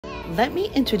Let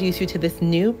me introduce you to this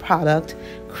new product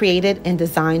created and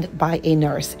designed by a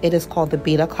nurse. It is called the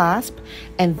Beata Clasp,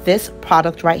 and this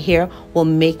product right here will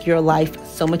make your life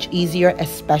so much easier,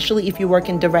 especially if you work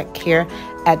in direct care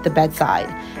at the bedside.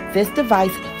 This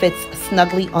device fits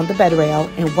snugly on the bed rail,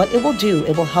 and what it will do,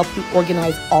 it will help you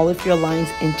organize all of your lines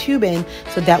and tubing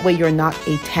so that way you're not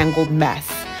a tangled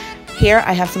mess. Here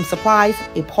I have some supplies,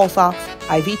 a pulse ox,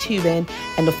 IV tubing,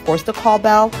 and of course the call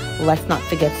bell. Let's not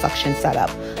forget suction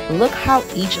setup. Look how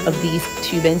each of these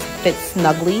tubings fit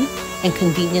snugly and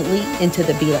conveniently into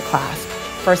the Beata Clasp.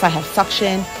 First I have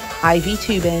suction, IV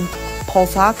tubing,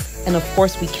 pulse ox, and of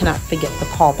course we cannot forget the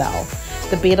call bell.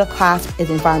 The Beata Clasp is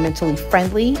environmentally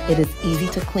friendly. It is easy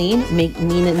to clean,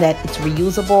 meaning that it's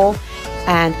reusable.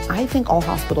 And I think all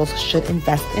hospitals should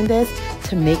invest in this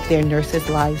to make their nurses'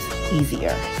 lives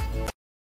easier.